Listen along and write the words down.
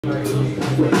Thank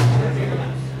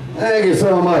you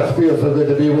so much. Feels so good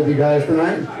to be with you guys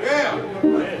tonight. Yeah.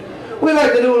 We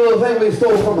like to do a little thing we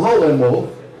stole from Howlin'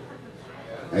 Wolf.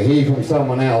 And he from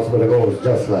someone else, but it goes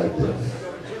just like this.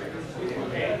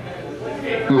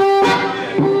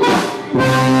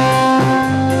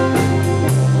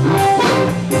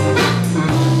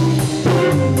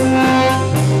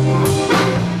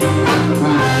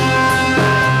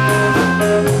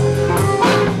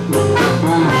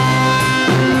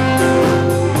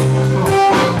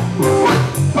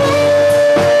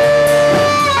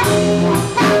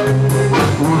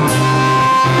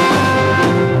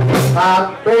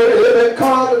 Baby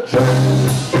called the train,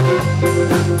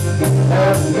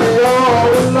 left me all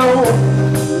alone.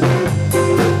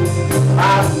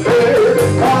 My baby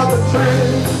called the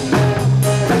train,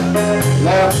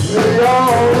 left me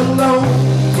all alone.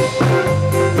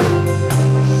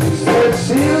 She said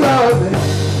she loved me,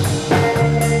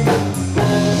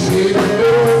 she didn't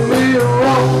do me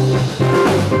wrong.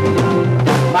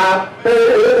 My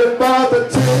baby bought the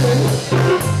ticket,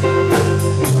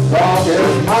 long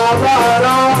as my ride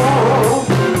on.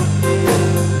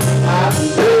 My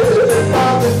baby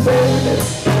bought the ticket,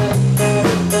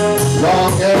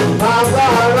 long as my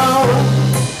ride on.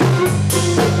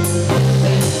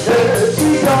 Said she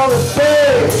gonna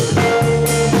stay,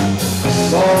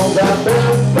 long as I've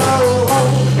been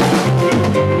gone.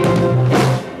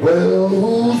 Well,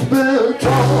 who's been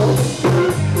talking?